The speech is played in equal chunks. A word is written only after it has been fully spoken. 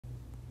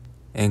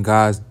And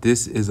guys,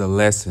 this is a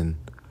lesson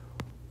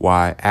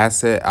why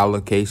asset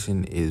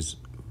allocation is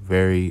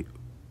very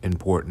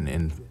important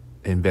in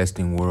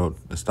investing world,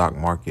 the stock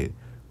market,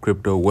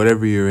 crypto,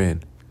 whatever you're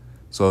in.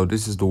 So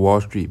this is the Wall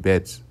Street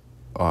Bets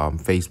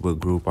Facebook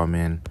group I'm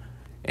in,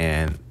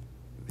 and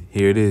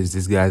here it is.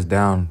 This guy's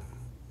down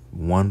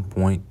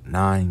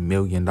 $1.9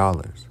 million.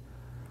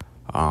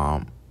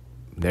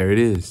 There it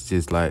is.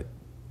 Just like,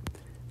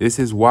 this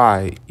is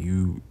why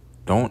you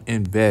don't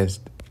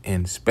invest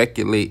and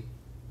speculate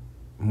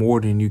more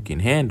than you can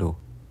handle.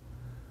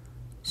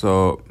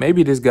 So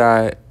maybe this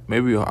guy,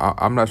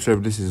 I'm not sure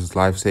if this is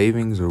life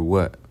savings or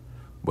what,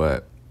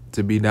 but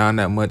to be down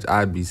that much,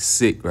 I'd be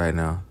sick right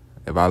now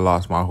if I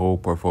lost my whole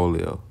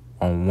portfolio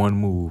on one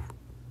move.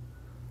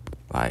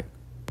 But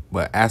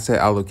asset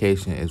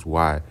allocation is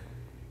why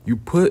you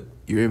put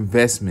your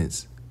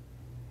investments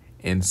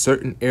in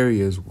certain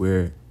areas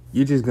where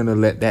you're just gonna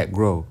let that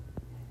grow.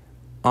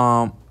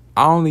 I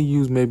only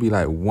use maybe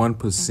like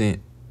 1%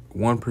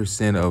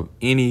 of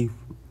any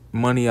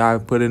money I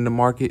put in the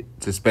market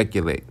to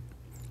speculate.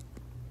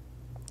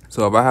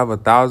 So if I have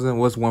 1,000,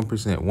 what's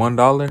 1%?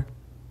 $1?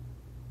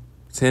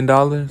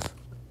 $10?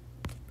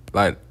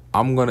 Like,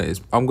 I'm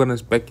gonna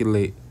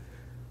speculate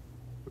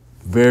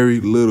very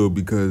little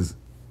because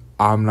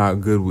I'm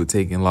not good with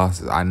taking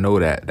losses. I know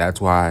that.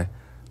 That's why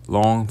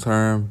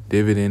long-term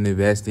dividend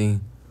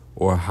investing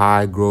or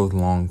high growth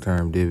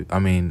long-term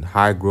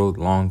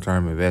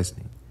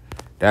investing.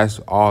 That's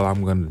all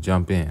I'm gonna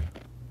jump in.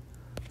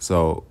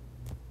 So,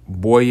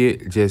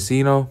 Boyet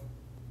Jacino,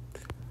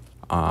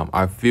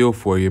 I feel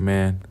for you,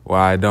 man. Well,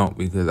 I don't,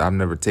 because I've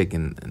never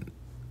taken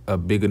a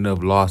big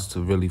enough loss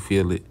to really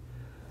feel it.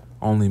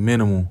 Only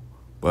minimal.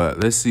 But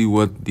let's see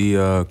what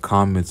the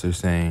comments are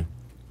saying.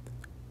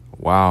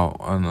 Wow,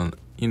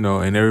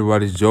 and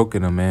everybody's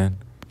joking them, man.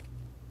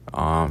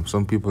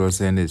 Some people are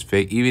saying it's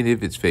fake. Even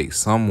if it's fake,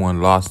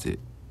 someone lost it.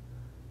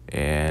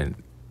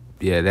 And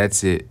yeah,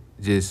 that's it.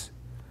 Just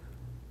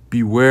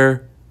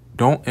beware.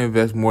 Don't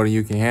invest more than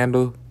you can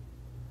handle.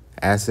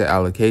 Asset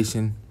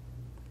allocation.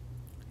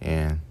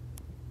 And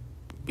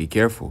be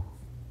careful.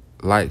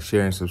 Like,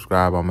 share, and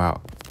subscribe. I'm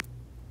out.